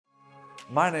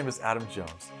My name is Adam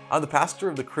Jones. I'm the pastor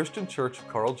of the Christian Church of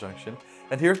Carl Junction,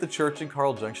 and here at the church in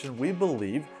Carl Junction, we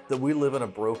believe that we live in a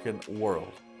broken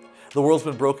world. The world's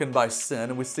been broken by sin,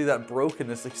 and we see that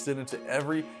brokenness extend into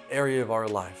every area of our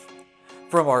life,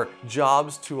 from our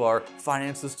jobs to our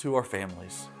finances to our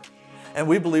families. And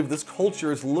we believe this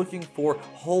culture is looking for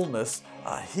wholeness,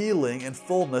 healing, and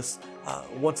fullness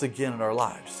once again in our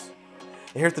lives.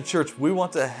 And here at the church, we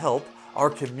want to help our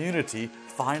community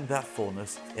find that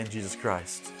fullness in Jesus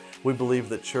Christ. We believe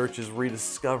that church is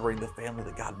rediscovering the family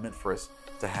that God meant for us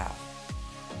to have.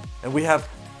 And we have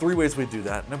three ways we do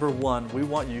that. Number one, we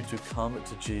want you to come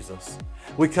to Jesus.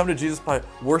 We come to Jesus by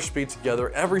worshiping together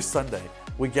every Sunday.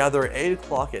 We gather at 8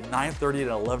 o'clock, at 9:30,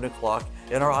 and 11 o'clock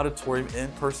in our auditorium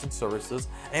in-person services.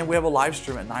 And we have a live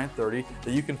stream at 9:30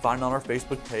 that you can find on our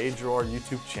Facebook page or our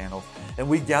YouTube channel. And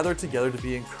we gather together to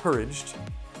be encouraged,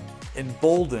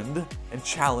 emboldened, and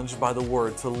challenged by the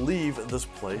Word to leave this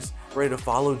place ready to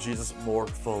follow Jesus more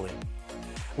fully.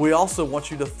 We also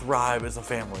want you to thrive as a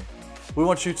family. We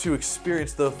want you to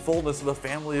experience the fullness of a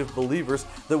family of believers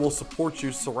that will support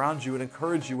you, surround you, and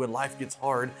encourage you when life gets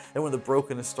hard and when the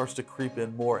brokenness starts to creep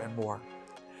in more and more.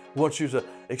 We want you to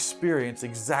experience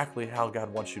exactly how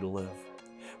God wants you to live.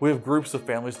 We have groups of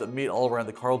families that meet all around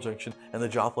the Carl Junction and the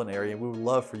Joplin area, and we would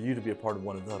love for you to be a part of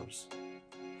one of those.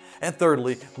 And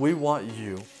thirdly, we want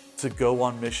you to go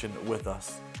on mission with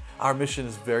us. Our mission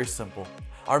is very simple.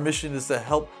 Our mission is to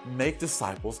help make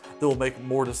disciples that will make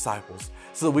more disciples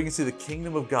so that we can see the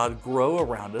kingdom of God grow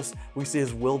around us. We see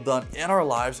His will done in our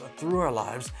lives and through our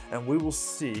lives, and we will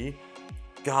see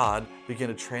God begin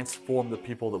to transform the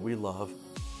people that we love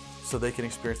so they can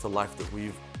experience the life that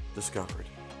we've discovered.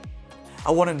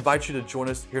 I want to invite you to join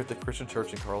us here at the Christian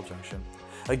Church in Carl Junction.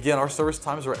 Again, our service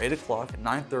times are 8 o'clock,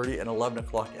 9:30, and 11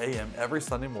 o'clock a.m. every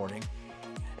Sunday morning.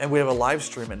 And we have a live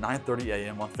stream at 9:30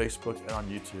 a.m. on Facebook and on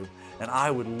YouTube. And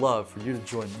I would love for you to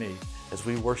join me as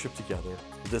we worship together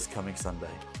this coming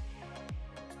Sunday.